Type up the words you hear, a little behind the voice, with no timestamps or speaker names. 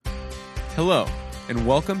Hello, and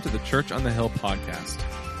welcome to the Church on the Hill podcast.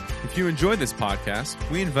 If you enjoy this podcast,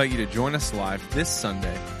 we invite you to join us live this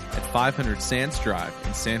Sunday at 500 Sands Drive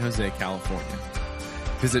in San Jose, California.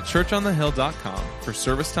 Visit churchonthehill.com for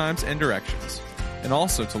service times and directions, and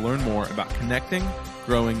also to learn more about connecting,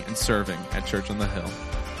 growing, and serving at Church on the Hill.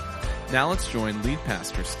 Now let's join lead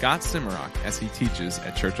pastor Scott Simmerock as he teaches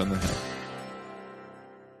at Church on the Hill.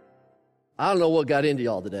 I don't know what got into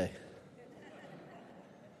y'all today.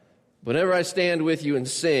 Whenever I stand with you and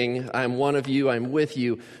sing, I'm one of you, I'm with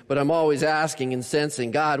you, but I'm always asking and sensing,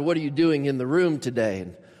 God, what are you doing in the room today?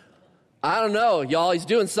 And I don't know, y'all, he's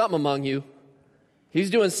doing something among you. He's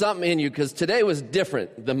doing something in you, because today was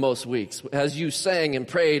different than most weeks. As you sang and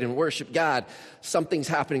prayed and worshiped God, something's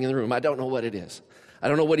happening in the room. I don't know what it is. I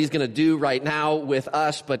don't know what he's going to do right now with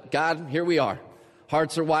us, but God, here we are.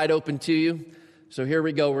 Hearts are wide open to you. So here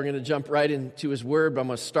we go. We're going to jump right into his word, but I'm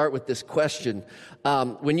going to start with this question.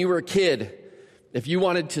 When you were a kid, if you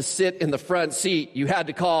wanted to sit in the front seat, you had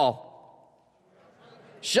to call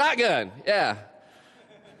shotgun. Yeah.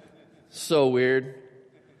 So weird.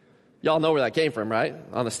 Y'all know where that came from, right?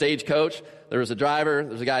 On the stagecoach, there was a driver,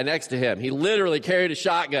 there's a guy next to him. He literally carried a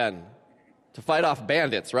shotgun to fight off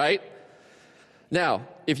bandits, right? Now,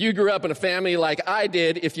 if you grew up in a family like I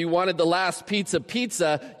did, if you wanted the last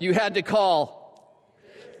pizza, you had to call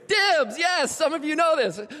dibs. Yes, some of you know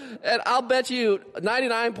this. And I'll bet you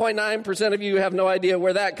 99.9% of you have no idea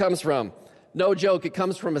where that comes from. No joke, it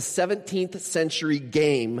comes from a 17th century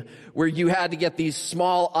game where you had to get these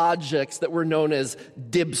small objects that were known as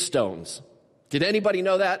dibstones. Did anybody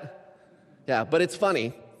know that? Yeah, but it's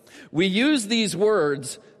funny. We use these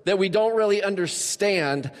words that we don't really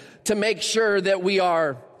understand to make sure that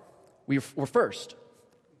we're first.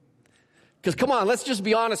 Because come on, let's just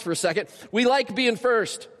be honest for a second. We like being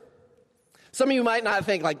first. Some of you might not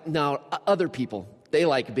think like, no, other people, they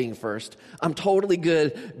like being first. I'm totally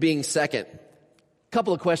good being second.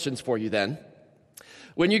 Couple of questions for you then.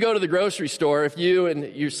 When you go to the grocery store, if you and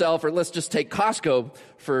yourself, or let's just take Costco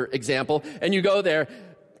for example, and you go there,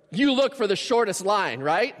 you look for the shortest line,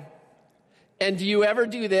 right? And do you ever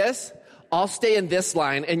do this? I'll stay in this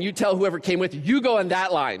line, and you tell whoever came with you, you go in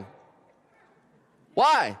that line.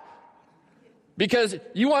 Why? Because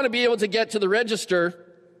you want to be able to get to the register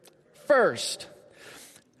first.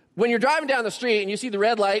 When you're driving down the street and you see the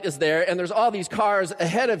red light is there and there's all these cars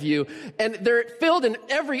ahead of you and they're filled in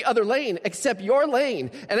every other lane except your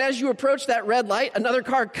lane. And as you approach that red light, another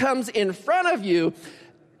car comes in front of you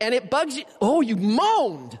and it bugs you. Oh, you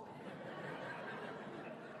moaned.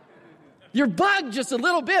 You're bugged just a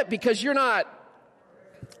little bit because you're not,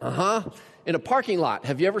 in a parking lot.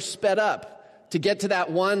 Have you ever sped up to get to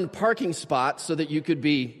that one parking spot so that you could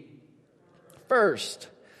be first?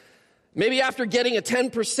 Maybe after getting a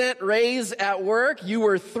 10% raise at work, you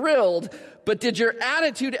were thrilled, but did your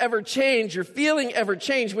attitude ever change, your feeling ever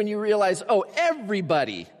change when you realized, oh,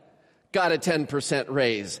 everybody got a 10%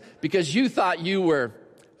 raise because you thought you were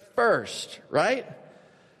first, right?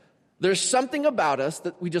 There's something about us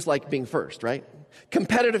that we just like being first, right?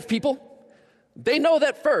 Competitive people, they know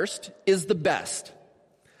that first is the best.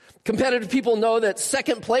 Competitive people know that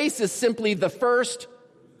second place is simply the first.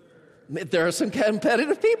 There are some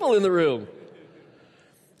competitive people in the room.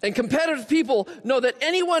 And competitive people know that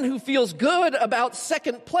anyone who feels good about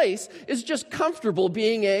second place is just comfortable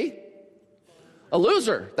being a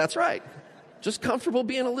loser. That's right. Just comfortable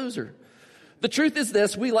being a loser. The truth is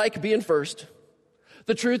this, we like being first.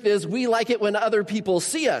 The truth is we like it when other people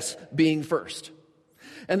see us being first.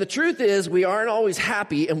 And the truth is we aren't always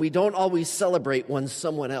happy and we don't always celebrate when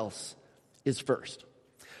someone else is first.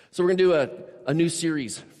 So we're going to do a new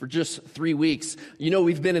series for just 3 weeks. You know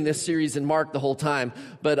we've been in this series in Mark the whole time,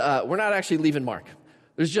 but we're not actually leaving Mark.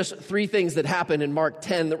 There's just 3 things that happen in Mark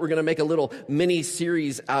 10 that we're going to make a little mini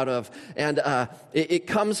series out of. And it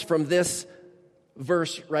comes from this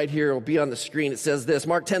verse right here. It will be on the screen. It says this,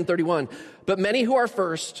 Mark 10:31. But many who are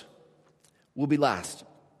first will be last,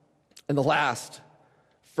 and the last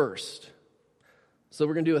first. So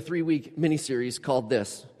we're going to do a 3-week mini series called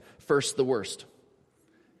this, First the Worst.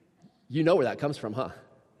 You know where that comes from, huh?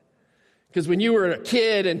 Because when you were a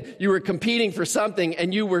kid and you were competing for something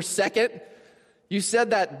and you were second, you said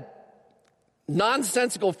that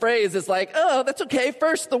nonsensical phrase is like, oh, that's okay,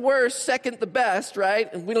 first the worst, second the best,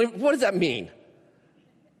 right? And what does that mean?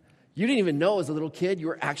 You didn't even know as a little kid you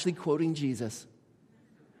were actually quoting Jesus.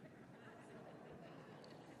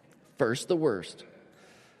 First the worst.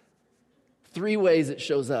 3 ways it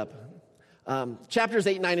shows up. Chapters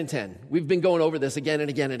 8, 9, and 10. We've been going over this again and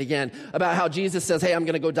again and again about how Jesus says, hey, I'm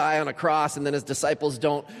going to go die on a cross, and then his disciples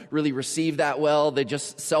don't really receive that well. They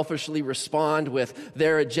just selfishly respond with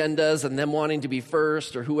their agendas and them wanting to be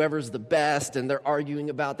first or whoever's the best, and they're arguing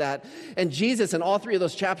about that. And Jesus, in all three of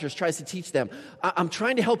those chapters, tries to teach them, I'm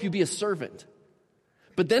trying to help you be a servant.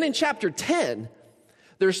 But then in chapter 10,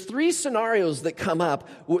 there's three scenarios that come up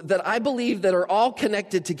that I believe that are all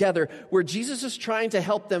connected together where Jesus is trying to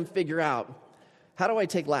help them figure out, how do I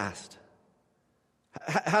take last?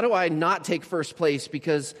 How do I not take first place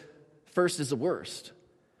because first is the worst?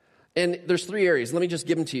 And there's three areas. Let me just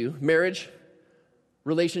give them to you. Marriage,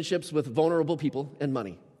 relationships with vulnerable people, and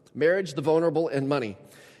money. Marriage, the vulnerable, and money.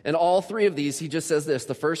 And all three of these, he just says this,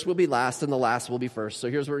 the first will be last and the last will be first. So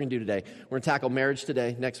here's what we're going to do today. We're going to tackle marriage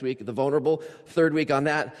today, next week, the vulnerable, third week on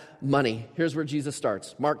that, money. Here's where Jesus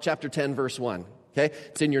starts. Mark chapter 10, verse 1. Okay?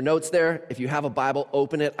 It's in your notes there. If you have a Bible,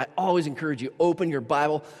 open it. I always encourage you, open your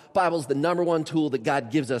Bible. Bible's the number one tool that God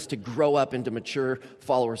gives us to grow up into mature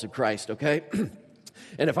followers of Christ, okay?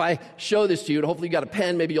 And if I show this to you, and hopefully you got a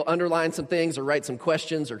pen, maybe you'll underline some things or write some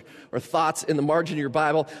questions or thoughts in the margin of your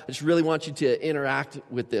Bible. I just really want you to interact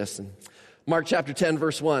with this. And Mark chapter 10,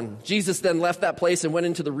 verse 1. Jesus then left that place and went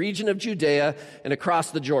into the region of Judea and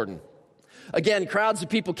across the Jordan. Again, crowds of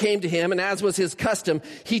people came to him, and as was his custom,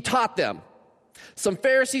 he taught them. Some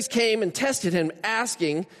Pharisees came and tested him,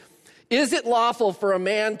 asking, is it lawful for a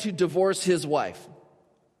man to divorce his wife?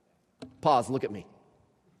 Pause, look at me.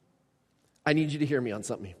 I need you to hear me on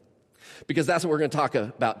something, because that's what we're going to talk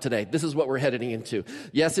about today. This is what we're heading into.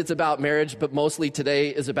 Yes, it's about marriage, but mostly today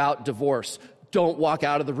is about divorce. Don't walk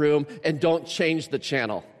out of the room and don't change the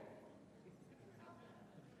channel.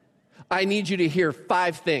 I need you to hear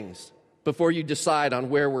 5 things before you decide on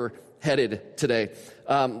where we're headed today.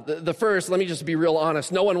 The first, let me just be real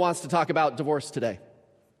honest. No one wants to talk about divorce today.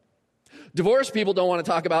 Divorced people don't want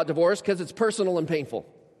to talk about divorce because it's personal and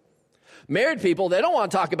painful. Married people, they don't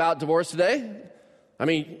want to talk about divorce today. I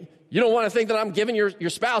mean, you don't want to think that I'm giving your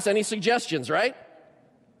spouse any suggestions, right?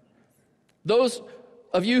 Those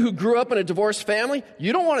of you who grew up in a divorced family,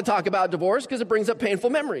 you don't want to talk about divorce because it brings up painful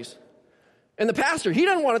memories. And the pastor, he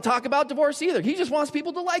doesn't want to talk about divorce either. He just wants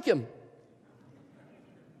people to like him.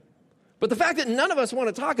 But the fact that none of us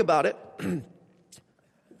want to talk about it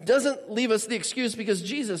doesn't leave us the excuse, because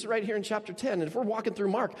Jesus, right here in chapter 10, and if we're walking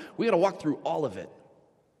through Mark, we got to walk through all of it.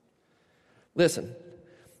 Listen,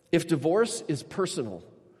 if divorce is personal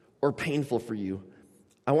or painful for you,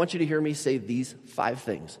 I want you to hear me say these 5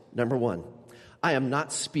 things. Number 1, I am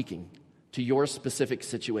not speaking to your specific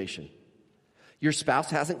situation. Your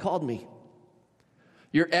spouse hasn't called me.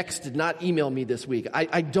 Your ex did not email me this week.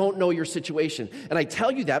 I don't know your situation. And I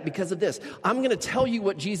tell you that because of this. I'm going to tell you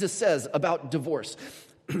what Jesus says about divorce.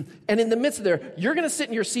 And in the midst of there, you're going to sit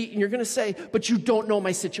in your seat and you're going to say, but you don't know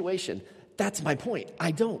my situation. That's my point.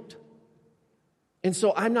 I don't. And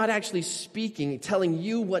so I'm not actually speaking, telling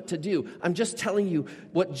you what to do. I'm just telling you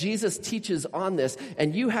what Jesus teaches on this.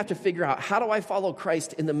 And you have to figure out, how do I follow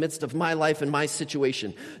Christ in the midst of my life and my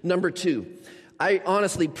situation? Number 2, I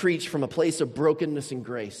honestly preach from a place of brokenness and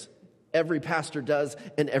grace. Every pastor does,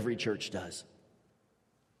 and every church does.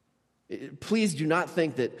 Please do not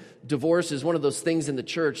think that divorce is one of those things in the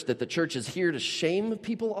church that the church is here to shame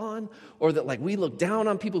people on, or that like we look down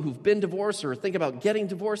on people who've been divorced or think about getting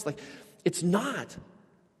divorced. Like, it's not.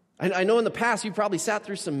 I know in the past you probably sat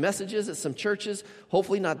through some messages at some churches,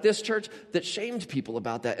 hopefully not this church, that shamed people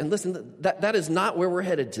about that. And listen, that is not where we're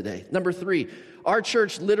headed today. Number 3, our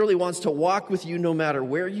church literally wants to walk with you no matter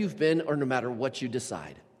where you've been or no matter what you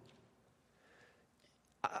decide.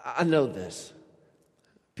 I know this.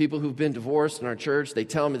 People who've been divorced in our church, they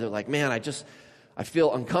tell me, they're like, man, I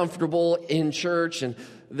feel uncomfortable in church, and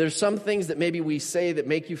there's some things that maybe we say that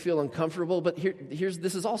make you feel uncomfortable, but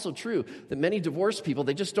this is also true, that many divorced people,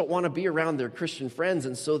 they just don't want to be around their Christian friends,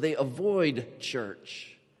 and so they avoid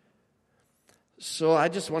church. So I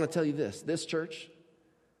just want to tell you this church,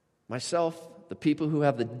 myself, the people who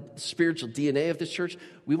have the spiritual DNA of this church,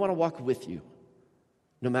 we want to walk with you,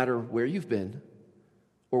 no matter where you've been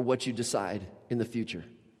or what you decide in the future.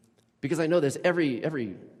 Because I know this,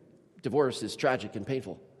 every divorce is tragic and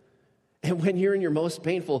painful. And when you're in your most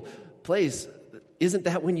painful place, isn't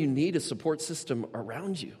that when you need a support system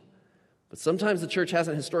around you? But sometimes the church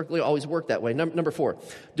hasn't historically always worked that way. Number 4,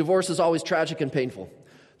 divorce is always tragic and painful.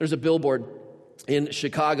 There's a billboard in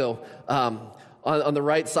Chicago. On the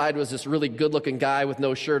right side was this really good-looking guy with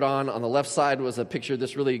no shirt on. On the left side was a picture of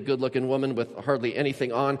this really good-looking woman with hardly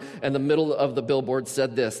anything on. And the middle of the billboard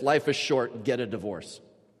said this: life is short, get a divorce.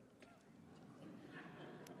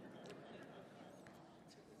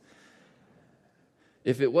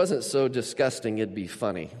 If it wasn't so disgusting, it'd be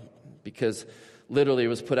funny, because literally it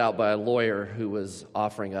was put out by a lawyer who was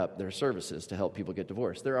offering up their services to help people get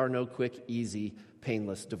divorced. There are no quick, easy,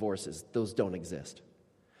 painless divorces. Those don't exist.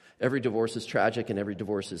 Every divorce is tragic and every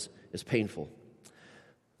divorce is painful.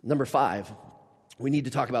 Number 5, we need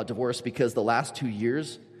to talk about divorce because the last 2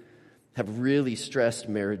 years have really stressed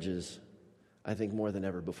marriages, I think, more than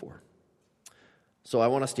ever before. So I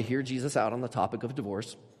want us to hear Jesus out on the topic of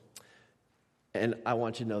divorce. And I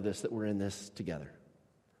want you to know this, that we're in this together.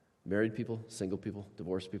 Married people, single people,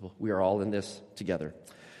 divorced people, we are all in this together.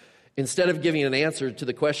 Instead of giving an answer to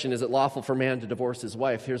the question, is it lawful for a man to divorce his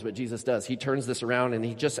wife? Here's what Jesus does. He turns this around and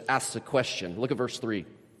he just asks a question. Look at verse 3.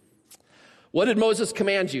 What did Moses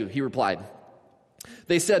command you? He replied.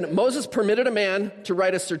 They said, Moses permitted a man to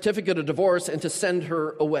write a certificate of divorce and to send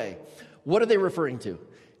her away. What are they referring to?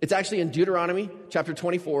 It's actually in Deuteronomy chapter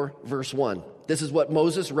 24, verse 1. This is what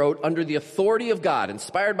Moses wrote under the authority of God,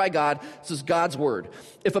 inspired by God. This is God's word.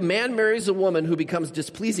 If a man marries a woman who becomes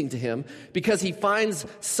displeasing to him because he finds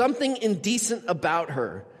something indecent about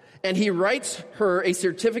her, and he writes her a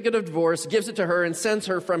certificate of divorce, gives it to her, and sends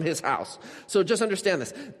her from his house. So just understand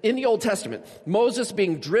this. In the Old Testament, Moses,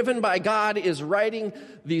 being driven by God, is writing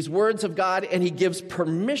these words of God, and he gives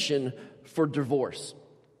permission for divorce.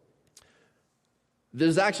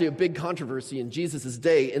 There's actually a big controversy in Jesus'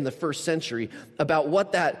 day in the first century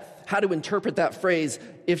about how to interpret that phrase,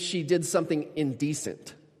 if she did something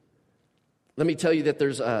indecent. Let me tell you that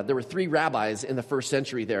there were 3 rabbis in the first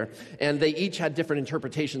century there, and they each had different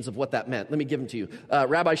interpretations of what that meant. Let me give them to you.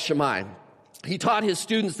 Rabbi Shammai, he taught his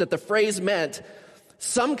students that the phrase meant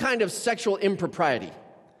some kind of sexual impropriety.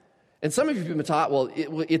 And some of you have been taught, well,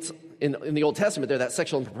 it's in the Old Testament there, that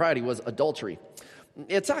sexual impropriety was adultery.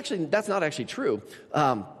 That's not actually true,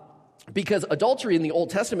 because adultery in the Old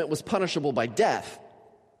Testament was punishable by death.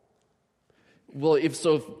 Well, if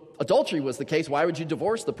adultery was the case, why would you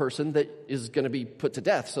divorce the person that is going to be put to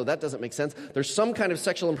death? So that doesn't make sense. There's some kind of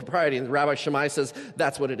sexual impropriety, and Rabbi Shammai says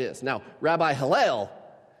that's what it is. Now, Rabbi Hillel,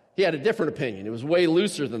 he had a different opinion. It was way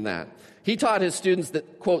looser than that. He taught his students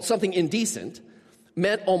that, quote, something indecent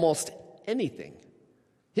meant almost anything.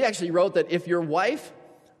 He actually wrote that if your wife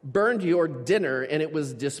burned your dinner and it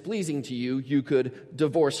was displeasing to you, you could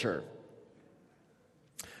divorce her.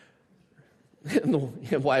 And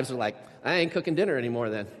the wives are like, I ain't cooking dinner anymore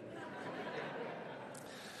then.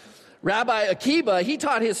 Rabbi Akiba, he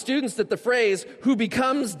taught his students that the phrase, who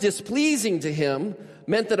becomes displeasing to him,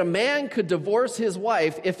 meant that a man could divorce his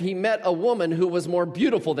wife if he met a woman who was more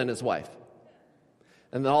beautiful than his wife.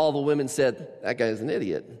 And then all the women said, that guy's an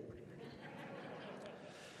idiot.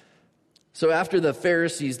 So after the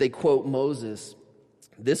Pharisees, they quote Moses.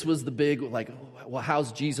 This was the big, well,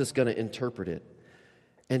 how's Jesus going to interpret it?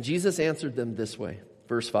 And Jesus answered them this way,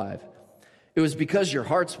 verse 5. It was because your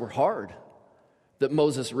hearts were hard that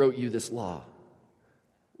Moses wrote you this law.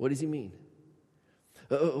 What does he mean?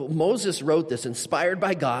 Moses wrote this, inspired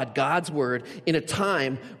by God, God's word, in a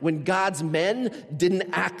time when God's men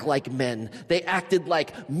didn't act like men. They acted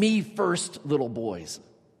like me first little boys.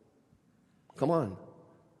 Come on.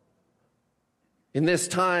 In this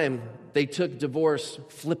time, they took divorce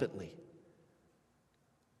flippantly.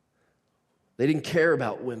 They didn't care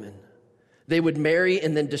about women. They would marry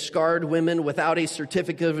and then discard women without a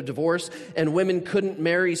certificate of divorce, and women couldn't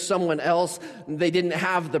marry someone else. They didn't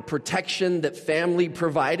have the protection that family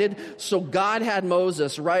provided. So God had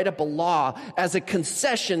Moses write up a law as a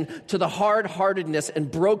concession to the hard-heartedness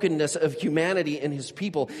and brokenness of humanity and his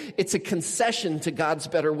people. It's a concession to God's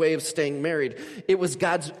better way of staying married. It was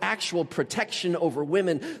God's actual protection over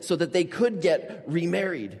women so that they could get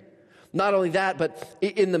remarried. Not only that, but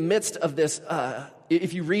in the midst of this,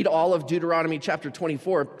 if you read all of Deuteronomy chapter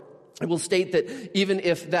 24, it will state that even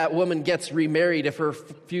if that woman gets remarried, if her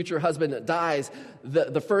future husband dies,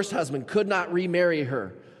 the first husband could not remarry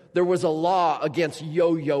her. There was a law against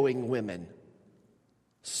yo-yoing women,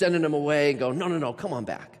 sending them away and go, no, come on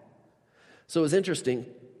back. So it was interesting.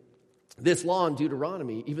 This law in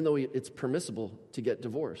Deuteronomy, even though it's permissible to get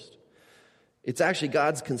divorced, it's actually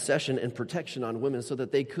God's concession and protection on women so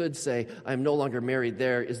that they could say, I'm no longer married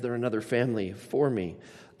there. Is there another family for me?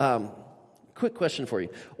 Quick question for you.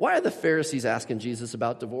 Why are the Pharisees asking Jesus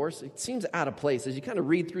about divorce? It seems out of place. As you kind of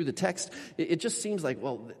read through the text, it just seems like,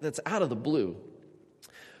 well, that's out of the blue.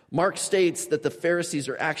 Mark states that the Pharisees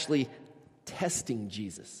are actually testing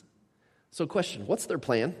Jesus. So question, what's their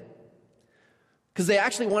plan? Because they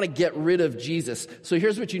actually want to get rid of Jesus. So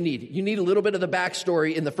here's what you need. You need a little bit of the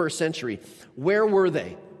backstory in the first century. Where were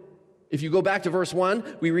they? If you go back to verse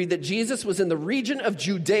 1, we read that Jesus was in the region of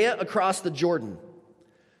Judea across the Jordan.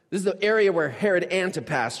 This is the area where Herod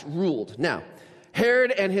Antipas ruled. Now,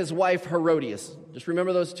 Herod and his wife Herodias. Just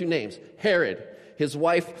remember those two names. Herod, his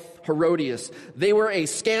wife Herodias. They were a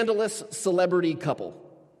scandalous celebrity couple.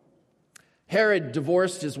 Herod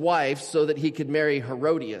divorced his wife so that he could marry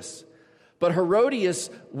Herodias. But Herodias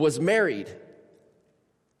was married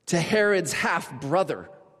to Herod's half-brother.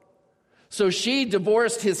 So she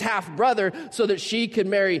divorced his half-brother so that she could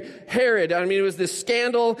marry Herod. I mean, it was this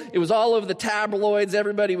scandal. It was all over the tabloids.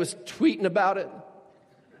 Everybody was tweeting about it.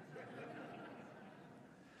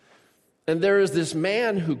 And there is this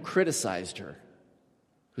man who criticized her,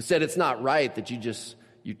 who said it's not right that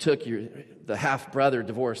you took the half-brother,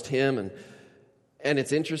 divorced him. And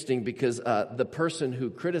it's interesting because the person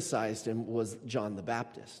who criticized him was John the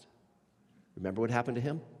Baptist. Remember what happened to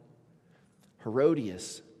him?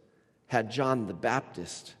 Herodias had John the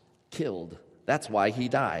Baptist killed. That's why he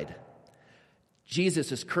died.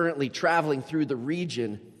 Jesus is currently traveling through the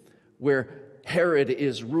region where Herod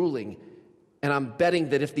is ruling. And I'm betting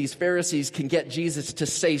that if these Pharisees can get Jesus to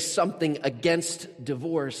say something against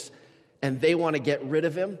divorce and they want to get rid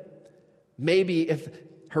of him, maybe if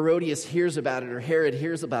Herodias hears about it or Herod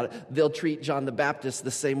hears about it, they'll treat John the Baptist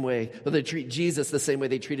the same way, or they treat Jesus the same way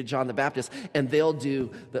they treated John the Baptist, and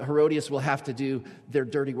Herodias will have to do their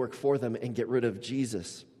dirty work for them and get rid of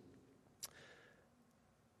Jesus.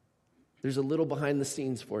 There's a little behind the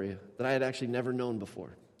scenes for you that I had actually never known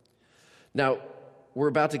before. Now, we're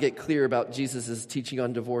about to get clear about Jesus' teaching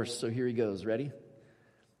on divorce, so here he goes. Ready?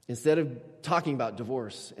 Instead of talking about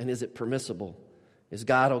divorce and is it permissible, is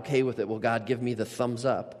God okay with it? Will God give me the thumbs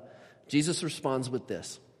up? Jesus responds with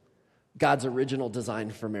this: God's original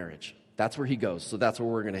design for marriage. That's where he goes, so that's where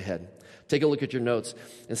we're going to head. Take a look at your notes.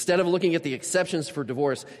 Instead of looking at the exceptions for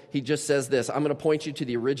divorce, he just says this. I'm going to point you to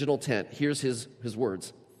the original tent. Here's his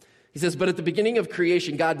words. He says, but at the beginning of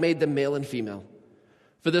creation, God made them male and female.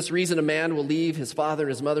 For this reason, a man will leave his father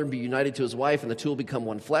and his mother and be united to his wife, and the two will become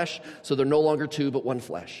one flesh. So they're no longer two, but one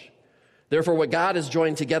flesh. Therefore, what God has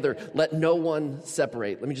joined together, let no one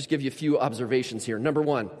separate. Let me just give you a few observations here. Number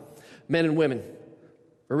one, men and women,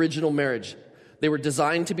 original marriage. They were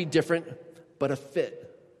designed to be different, but a fit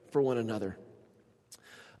for one another.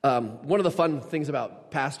 One of the fun things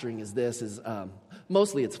about pastoring is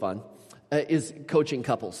mostly it's fun, is coaching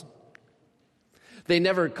couples. They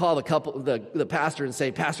never call the pastor and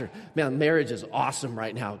say, Pastor, man, marriage is awesome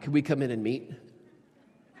right now. Can we come in and meet?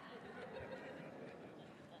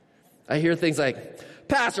 I hear things like,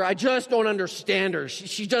 Pastor, I just don't understand her.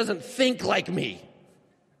 She doesn't think like me.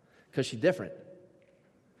 Because she's different.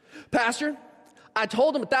 Pastor, I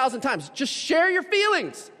told him 1,000 times, just share your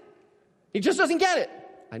feelings. He just doesn't get it.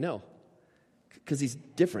 I know. Because he's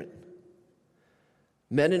different.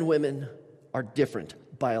 Men and women are different.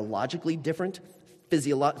 Biologically different.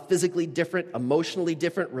 Physically different. Emotionally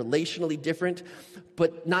different. Relationally different.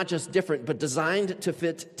 But not just different, but designed to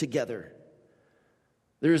fit together.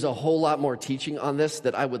 There's a whole lot more teaching on this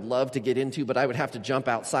that I would love to get into, but I would have to jump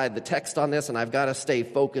outside the text on this, and I've got to stay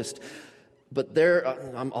focused. But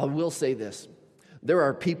I will say this. There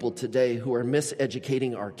are people today who are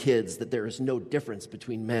miseducating our kids that there is no difference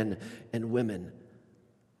between men and women.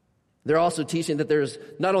 They're also teaching that there's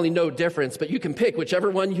not only no difference, but you can pick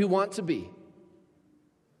whichever one you want to be.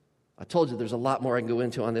 I told you there's a lot more I can go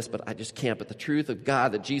into on this, but I just can't. But the truth of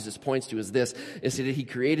God that Jesus points to is this, is that he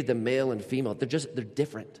created them male and female. They're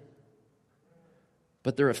different.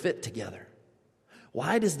 But they're a fit together.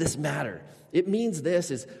 Why does this matter? It means this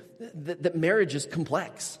is that marriage is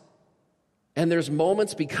complex. And there's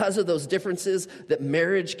moments because of those differences that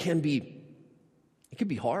marriage can be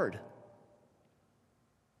hard.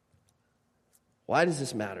 Why does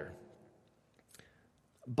this matter?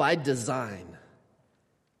 By design,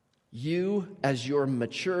 you as your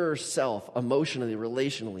mature self, emotionally,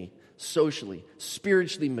 relationally, socially,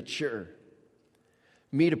 spiritually mature,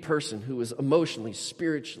 meet a person who is emotionally,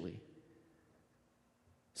 spiritually,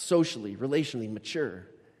 socially, relationally mature.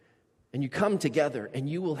 And you come together and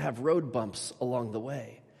you will have road bumps along the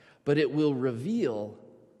way. But it will reveal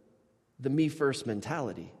the me first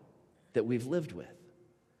mentality that we've lived with.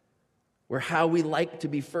 Where how we like to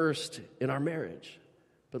be first in our marriage.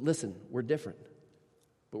 But listen, we're different.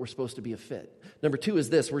 But we're supposed to be a fit. Number two is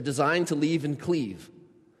this. We're designed to leave and cleave.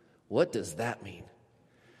 What does that mean?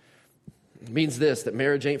 It means this, that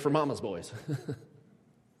marriage ain't for mama's boys.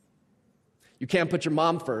 You can't put your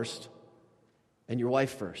mom first and your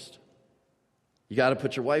wife first. You got to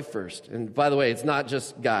put your wife first. And by the way, it's not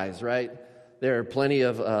just guys, right? There are plenty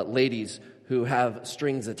of ladies who have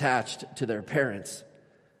strings attached to their parents,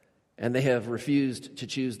 and they have refused to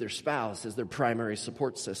choose their spouse as their primary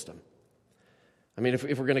support system. I mean, if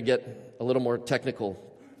we're going to get a little more technical,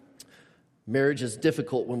 Marriage is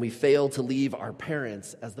difficult when we fail to leave our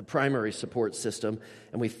parents as the primary support system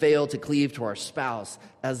and we fail to cleave to our spouse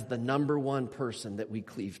as the number one person that we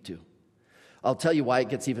cleave to. I'll tell you why it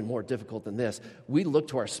gets even more difficult than this. We look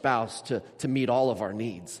to our spouse to meet all of our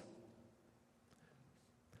needs.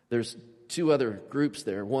 There's two other groups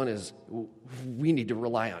there. One is we need to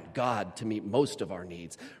rely on God to meet most of our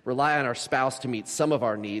needs, rely on our spouse to meet some of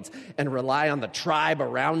our needs, and rely on the tribe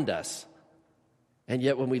around us. And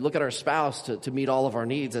yet when we look at our spouse to meet all of our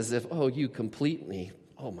needs as if, oh, you complete me.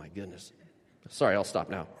 Oh, my goodness. Sorry, I'll stop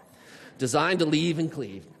now. Designed to leave and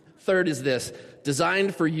cleave. Third is this,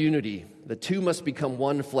 designed for unity. The two must become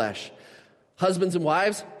one flesh. Husbands and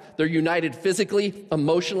wives, they're united physically,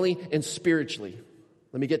 emotionally, and spiritually.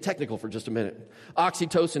 Let me get technical for just a minute.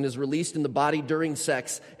 Oxytocin is released in the body during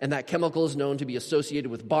sex, and that chemical is known to be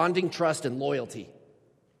associated with bonding, trust, and loyalty.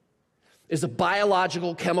 Is a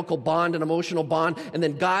biological, chemical bond, an emotional bond, and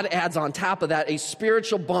then God adds on top of that a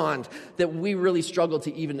spiritual bond that we really struggle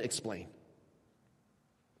to even explain.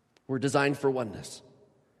 We're designed for oneness.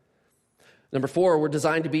 Number 4, we're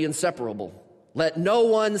designed to be inseparable. Let no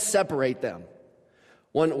one separate them.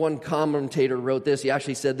 One commentator wrote this. He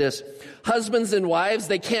actually said this: husbands and wives,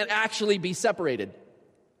 they can't actually be separated.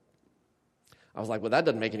 I was like, well, that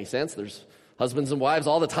doesn't make any sense. There's husbands and wives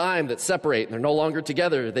all the time that separate, and they're no longer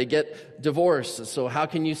together. They get divorced. So how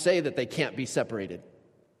can you say that they can't be separated?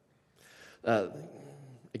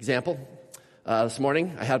 Example, this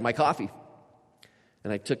morning I had my coffee.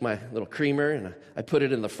 And I took my little creamer and I put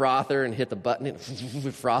it in the frother and hit the button and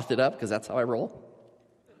frothed it up because that's how I roll.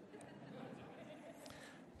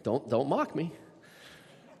 Don't mock me.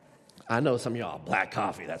 I know some of y'all, black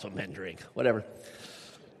coffee, that's what men drink, whatever.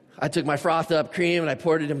 I took my frothed up cream and I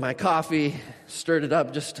poured it in my coffee, stirred it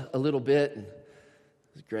up just a little bit, and it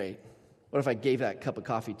was great. What if I gave that cup of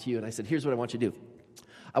coffee to you and I said, here's what I want you to do.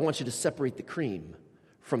 I want you to separate the cream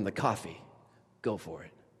from the coffee. Go for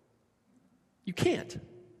it. You can't.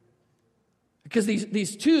 Because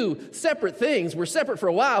these two separate things were separate for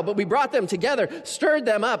a while, but we brought them together, stirred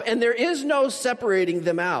them up, and there is no separating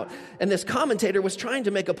them out. And this commentator was trying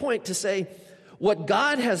to make a point to say, what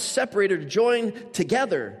God has separated or joined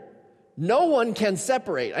together, no one can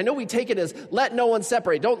separate. I know we take it as, let no one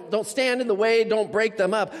separate. Don't stand in the way, don't break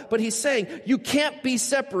them up. But he's saying, you can't be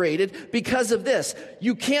separated because of this.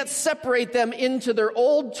 You can't separate them into their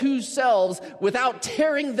old two selves without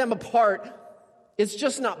tearing them apart. It's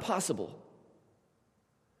just not possible.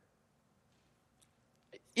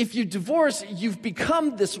 If you divorce, you've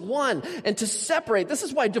become this one. And to separate, this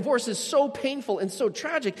is why divorce is so painful and so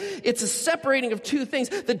tragic. It's a separating of two things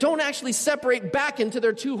that don't actually separate back into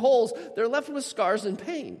their two wholes. They're left with scars and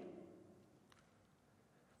pain.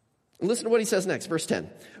 And listen to what he says next, verse 10.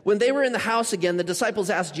 When they were in the house again, the disciples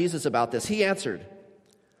asked Jesus about this. He answered,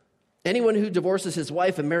 anyone who divorces his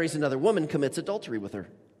wife and marries another woman commits adultery with her.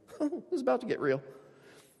 It's about to get real.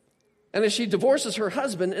 And if she divorces her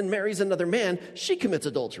husband and marries another man, she commits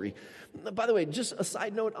adultery. By the way, just a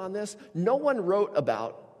side note on this, no one wrote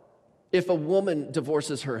about if a woman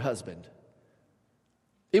divorces her husband.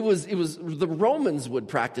 It was the Romans would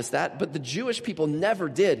practice that, but the Jewish people never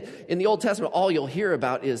did. In the Old Testament, all you'll hear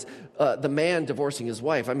about is the man divorcing his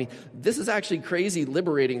wife. I mean, this is actually crazy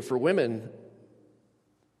liberating for women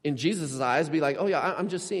in Jesus' eyes. Be like, oh yeah, I'm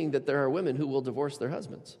just seeing that there are women who will divorce their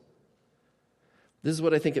husbands. This is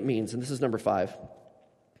what I think it means, and this is number 5.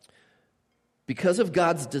 Because of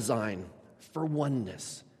God's design for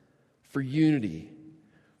oneness, for unity,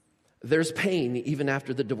 there's pain even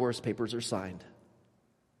after the divorce papers are signed.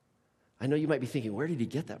 I know you might be thinking, where did he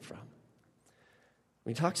get that from?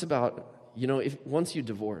 He talks about, once you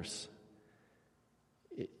divorce,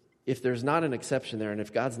 if there's not an exception there, and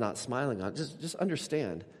if God's not smiling on it, just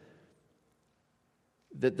understand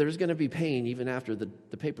that there's going to be pain even after the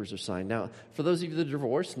papers are signed. Now, for those of you that are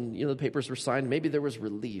divorced and the papers were signed, maybe there was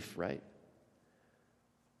relief, right?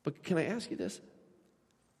 But can I ask you this?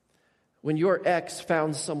 When your ex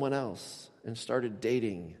found someone else and started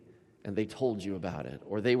dating and they told you about it,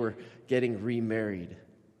 or they were getting remarried,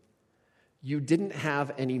 you didn't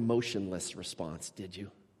have an emotionless response, did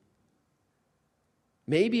you?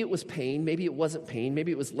 Maybe it was pain, maybe it wasn't pain,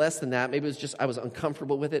 maybe it was less than that, maybe it was just I was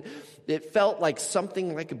uncomfortable with it. It felt like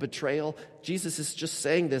something like a betrayal. Jesus is just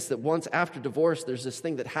saying this, that once after divorce, there's this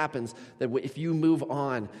thing that happens that if you move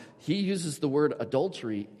on, he uses the word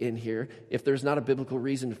adultery in here if there's not a biblical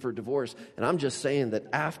reason for divorce. And I'm just saying that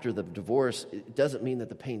after the divorce, it doesn't mean that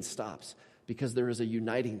the pain stops because there is a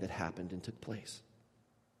uniting that happened and took place.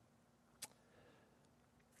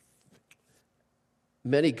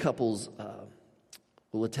 Many couples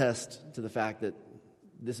will attest to the fact that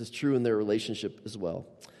this is true in their relationship as well.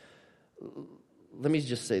 let me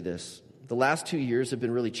just say this. The last 2 years have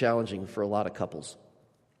been really challenging for a lot of couples.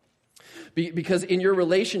 Because in your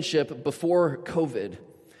relationship before COVID,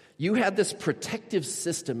 you had this protective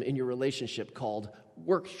system in your relationship called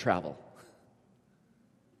work travel.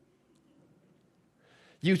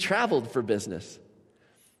 You traveled for business.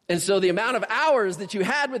 And so the amount of hours that you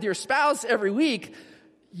had with your spouse every week,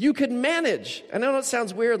 you could manage. I know it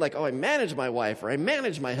sounds weird, like, oh, I manage my wife or I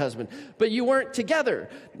manage my husband, but you weren't together.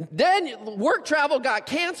 Then work travel got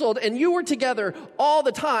canceled and you were together all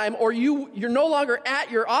the time, or you're no longer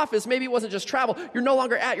at your office. Maybe it wasn't just travel. You're no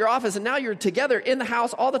longer at your office, and now you're together in the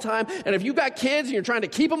house all the time. And if you've got kids and you're trying to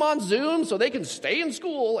keep them on Zoom so they can stay in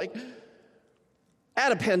school, like,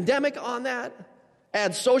 add a pandemic on that,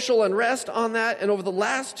 add social unrest on that, and over the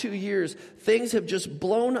last 2 years, things have just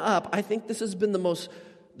blown up. I think this has been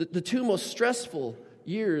the two most stressful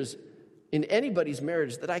years in anybody's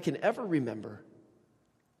marriage that I can ever remember,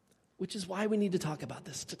 which is why we need to talk about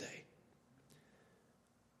this today.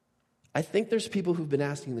 I think there's people who've been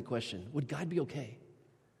asking the question, would God be okay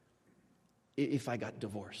if I got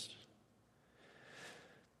divorced?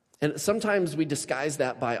 And sometimes we disguise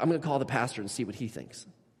that by, I'm going to call the pastor and see what he thinks.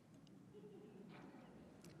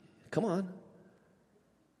 Come on.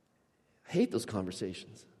 I hate those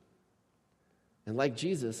conversations. And like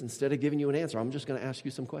Jesus, instead of giving you an answer, I'm just going to ask you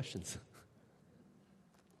some questions.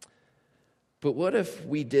 But what if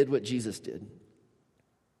we did what Jesus did?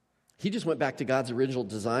 He just went back to God's original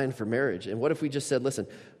design for marriage. And what if we just said, listen,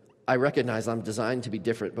 I recognize I'm designed to be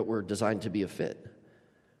different, but we're designed to be a fit.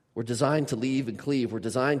 We're designed to leave and cleave. We're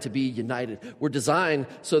designed to be united. We're designed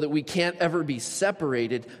so that we can't ever be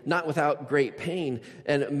separated, not without great pain.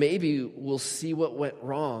 And maybe we'll see what went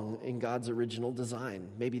wrong in God's original design.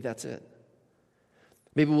 Maybe that's it.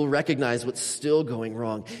 Maybe we'll recognize what's still going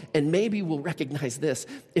wrong. And maybe we'll recognize this.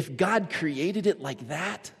 If God created it like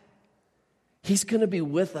that, He's going to be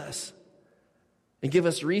with us and give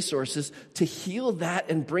us resources to heal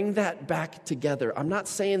that and bring that back together. I'm not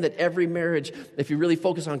saying that every marriage, if you really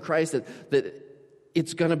focus on Christ, that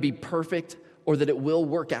it's going to be perfect or that it will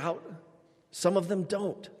work out. Some of them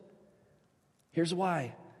don't. Here's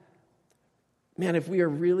why. Man, if we are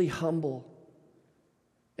really humble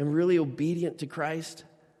and really obedient to Christ,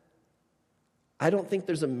 I don't think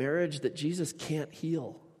there's a marriage that Jesus can't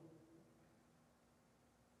heal.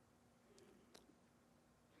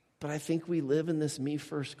 But I think we live in this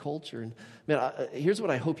me-first culture. And man, here's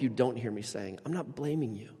what I hope you don't hear me saying. I'm not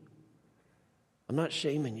blaming you. I'm not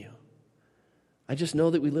shaming you. I just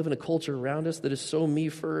know that we live in a culture around us that is so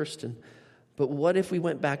me-first. But what if we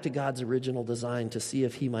went back to God's original design to see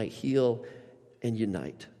if He might heal and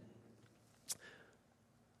unite?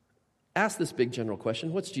 Ask this big general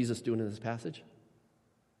question. What's Jesus doing in this passage?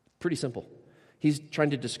 Pretty simple. He's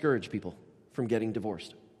trying to discourage people from getting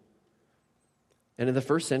divorced. And in the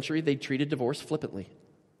first century, they treated divorce flippantly.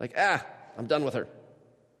 Like, I'm done with her.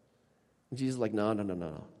 And Jesus is like,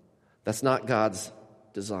 no. That's not God's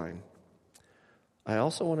design. I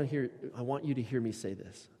also want you to hear me say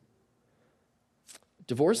this.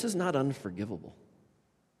 Divorce is not unforgivable.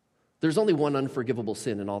 There's only one unforgivable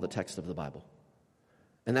sin in all the text of the Bible.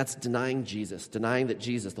 And that's denying Jesus, denying that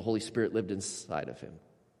Jesus, the Holy Spirit, lived inside of him,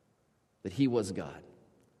 that he was God.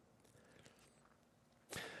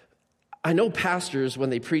 I know pastors,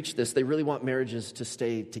 when they preach this, they really want marriages to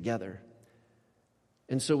stay together.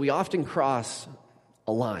 And so we often cross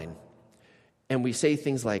a line, and we say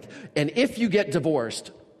things like, and if you get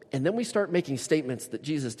divorced, and then we start making statements that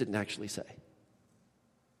Jesus didn't actually say.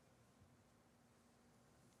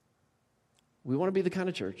 We want to be the kind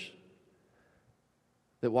of church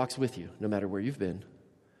that walks with you no matter where you've been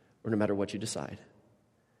or no matter what you decide.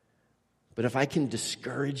 But if I can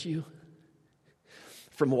discourage you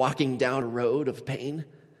from walking down a road of pain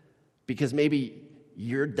because maybe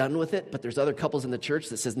you're done with it, but there's other couples in the church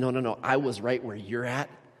that says, no, I was right where you're at,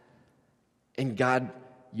 and God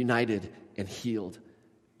united and healed,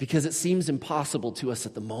 because it seems impossible to us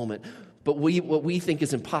at the moment, but what we think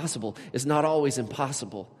is impossible is not always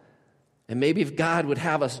impossible. And maybe if God would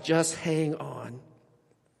have us just hang on,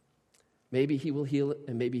 maybe he will heal it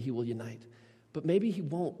and maybe he will unite. But maybe he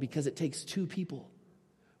won't, because it takes two people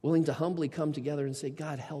willing to humbly come together and say,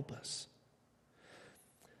 God, help us.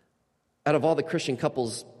 Out of all the Christian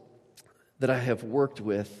couples that I have worked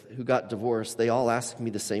with who got divorced, they all ask me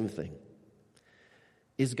the same thing.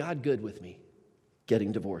 Is God good with me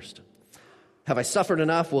getting divorced? Have I suffered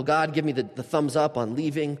enough? Will God give me the thumbs up on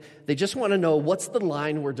leaving? They just want to know, what's the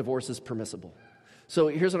line where divorce is permissible? So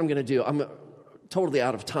here's what I'm going to do. I'm totally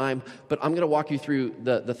out of time, but I'm going to walk you through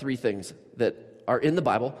the three things that are in the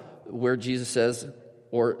Bible where Jesus says,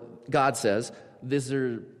 or God says, these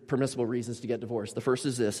are permissible reasons to get divorced. The first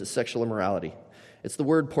is this, is sexual immorality. It's the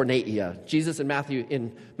word porneia. Jesus in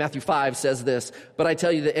Matthew 5 says this, "But I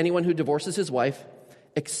tell you that anyone who divorces his wife,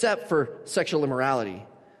 except for sexual immorality,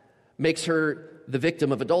 makes her the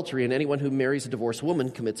victim of adultery, and anyone who marries a divorced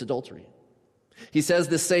woman commits adultery." He says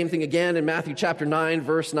this same thing again in Matthew chapter 9,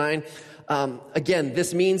 verse 9. Again,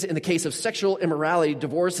 this means in the case of sexual immorality,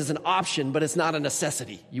 divorce is an option, but it's not a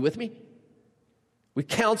necessity. You with me? We've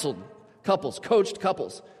counseled couples, coached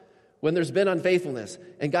couples, when there's been unfaithfulness,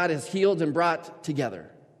 and God has healed and brought together.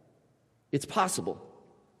 It's possible.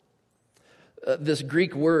 This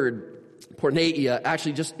Greek word, porneia,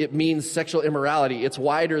 actually it means sexual immorality. It's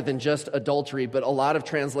wider than just adultery, but a lot of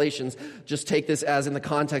translations just take this as in the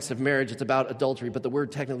context of marriage, it's about adultery, but the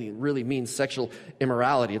word technically really means sexual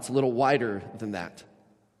immorality. It's a little wider than that.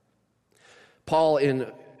 Paul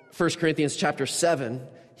in 1 Corinthians chapter 7,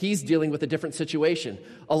 he's dealing with a different situation.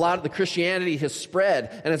 A lot of the Christianity has spread,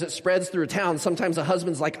 and as it spreads through a town, sometimes a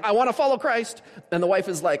husband's like, "I want to follow Christ," and the wife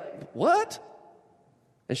is like, "What?"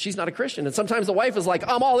 And she's not a Christian. And sometimes the wife is like,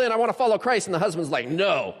 "I'm all in, I want to follow Christ," and the husband's like,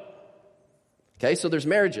 "No." Okay, so there's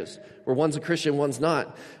marriages where one's a Christian, one's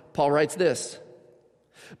not. Paul writes this,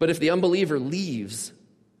 "But if the unbeliever leaves,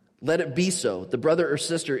 let it be so. The brother or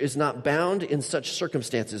sister is not bound in such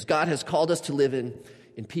circumstances. God has called us to live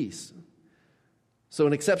in peace." So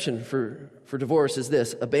an exception for divorce is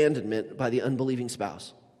this, abandonment by the unbelieving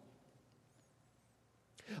spouse.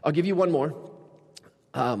 I'll give you one more.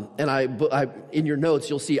 And I, in your notes,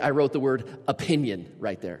 you'll see I wrote the word opinion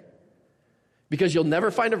right there. Because you'll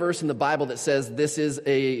never find a verse in the Bible that says this is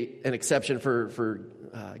an exception for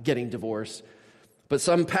getting divorced. But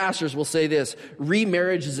some pastors will say this,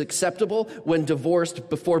 remarriage is acceptable when divorced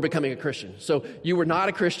before becoming a Christian. So you were not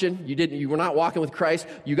a Christian, you were not walking with Christ,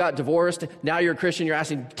 you got divorced, now you're a Christian, you're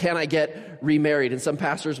asking, can I get remarried? And some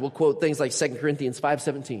pastors will quote things like 2 Corinthians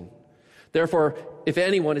 5:17. "Therefore, if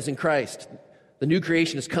anyone is in Christ, the new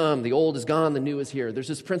creation has come, the old is gone, the new is here." There's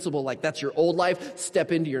this principle like that's your old life,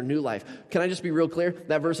 step into your new life. Can I just be real clear?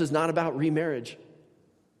 That verse is not about remarriage.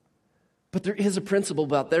 But there is a principle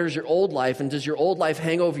about there's your old life, and does your old life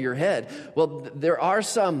hang over your head? Well, there are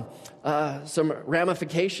some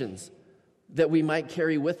ramifications that we might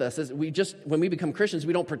carry with us. When we become Christians,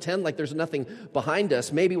 we don't pretend like there's nothing behind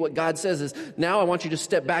us. Maybe what God says is, now I want you to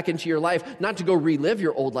step back into your life, not to go relive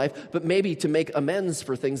your old life, but maybe to make amends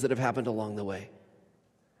for things that have happened along the way.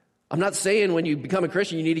 I'm not saying when you become a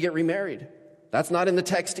Christian, you need to get remarried. That's not in the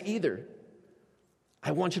text either.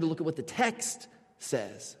 I want you to look at what the text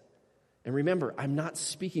says. And remember, I'm not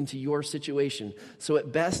speaking to your situation. So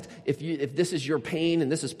at best, if this is your pain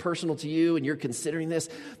and this is personal to you and you're considering this,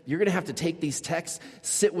 you're going to have to take these texts,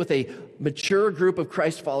 sit with a mature group of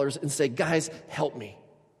Christ followers and say, guys, help me.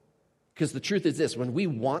 Because the truth is this, when we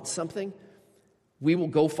want something, we will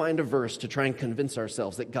go find a verse to try and convince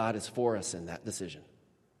ourselves that God is for us in that decision.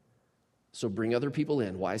 So bring other people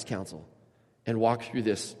in, wise counsel, and walk through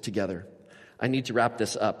this together. I need to wrap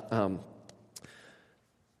this up.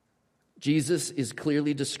 Jesus is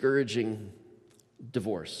clearly discouraging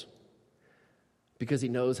divorce because he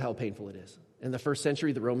knows how painful it is. In the first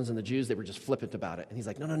century, the Romans and the Jews, they were just flippant about it. And he's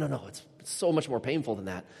like, no, it's so much more painful than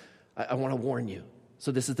that. I want to warn you.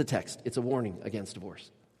 So this is the text. It's a warning against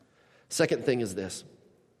divorce. Second thing is this.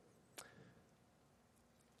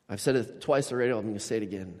 I've said it twice already. I'm going to say it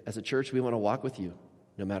again. As a church, we want to walk with you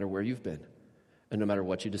no matter where you've been and no matter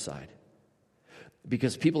what you decide.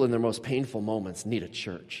 Because people in their most painful moments need a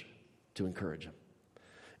church to encourage them.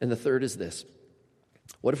 And the third is this.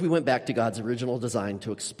 What if we went back to God's original design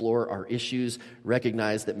to explore our issues,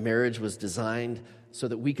 recognize that marriage was designed so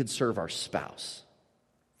that we could serve our spouse?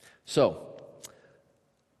 So,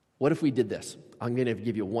 what if we did this? I'm going to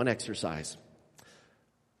give you one exercise.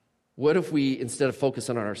 What if we, instead of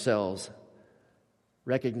focusing on ourselves,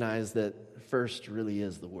 recognize that first really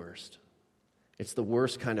is the worst? It's the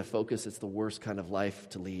worst kind of focus. It's the worst kind of life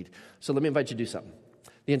to lead. So let me invite you to do something.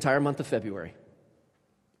 The entire month of February,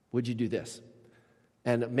 would you do this?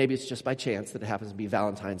 And maybe it's just by chance that it happens to be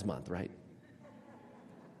Valentine's month, right?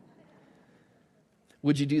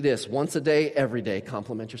 Would you do this? Once a day, every day,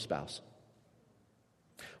 compliment your spouse.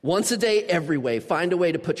 Once a day, every way, find a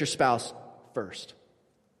way to put your spouse first.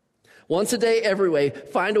 Once a day, every way,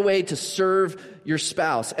 find a way to serve your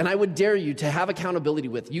spouse. And I would dare you to have accountability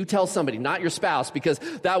with. You tell somebody, not your spouse, because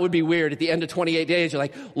that would be weird. At the end of 28 days, you're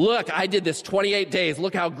like, look, I did this 28 days.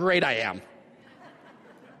 Look how great I am.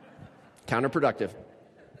 Counterproductive.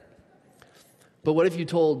 But what if you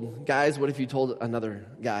told another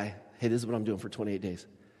guy, hey, this is what I'm doing for 28 days?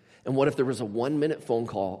 And what if there was a 1-minute phone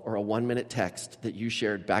call or a 1-minute text that you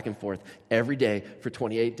shared back and forth every day for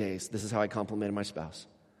 28 days? This is how I complimented my spouse.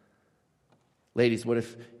 Ladies, what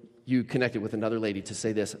if you connected with another lady to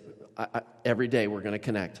say this? Every day we're going to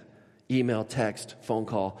connect. Email, text, phone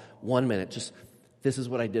call, 1 minute. Just, this is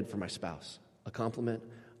what I did for my spouse. A compliment,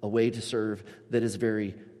 a way to serve that is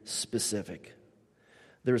very specific.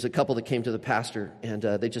 There was a couple that came to the pastor, and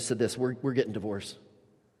they just said this, we're getting divorced.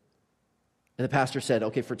 And the pastor said,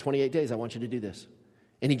 okay, for 28 days, I want you to do this.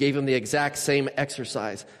 And he gave him the exact same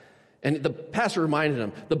exercise. And the pastor reminded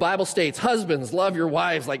him, the Bible states, husbands, love your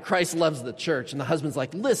wives like Christ loves the church. And the husband's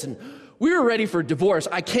like, listen, we were ready for divorce.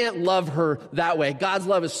 I can't love her that way. God's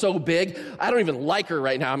love is so big, I don't even like her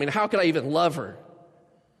right now. I mean, how could I even love her?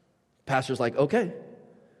 Pastor's like, okay.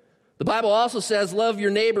 The Bible also says, love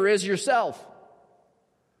your neighbor as yourself.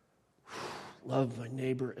 Love my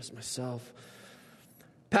neighbor as myself.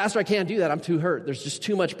 Pastor, I can't do that. I'm too hurt. There's just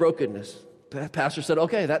too much brokenness. Pastor said,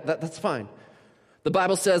 okay, that's fine. The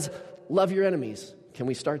Bible says, love your enemies. Can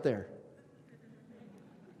we start there?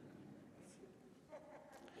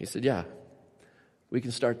 He said, yeah, we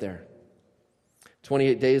can start there.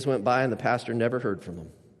 28 days went by and the pastor never heard from them.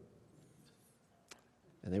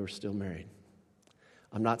 And they were still married.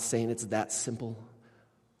 I'm not saying it's that simple.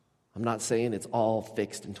 I'm not saying it's all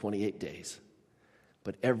fixed in 28 days.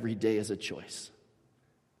 But every day is a choice.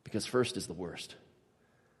 Because first is the worst.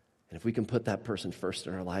 And if we can put that person first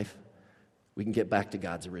in our life, we can get back to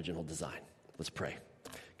God's original design. Let's pray.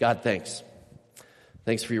 God, thanks.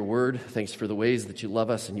 Thanks for your word. Thanks for the ways that you love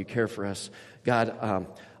us and you care for us. God,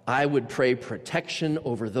 I would pray protection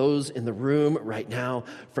over those in the room right now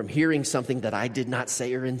from hearing something that I did not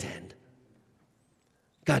say or intend.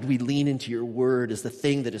 God, we lean into your word as the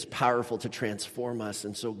thing that is powerful to transform us.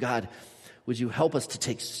 And so, God, would you help us to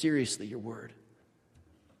take seriously your word?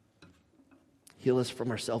 Heal us from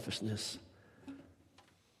our selfishness.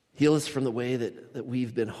 Heal us from the way that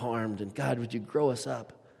we've been harmed. And God, would you grow us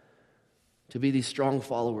up to be these strong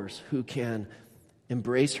followers who can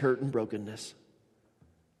embrace hurt and brokenness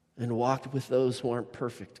and walk with those who aren't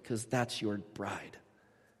perfect, because that's your bride.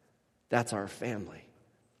 That's our family.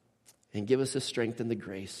 And give us the strength and the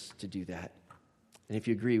grace to do that. And if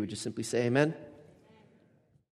you agree, would you simply say amen?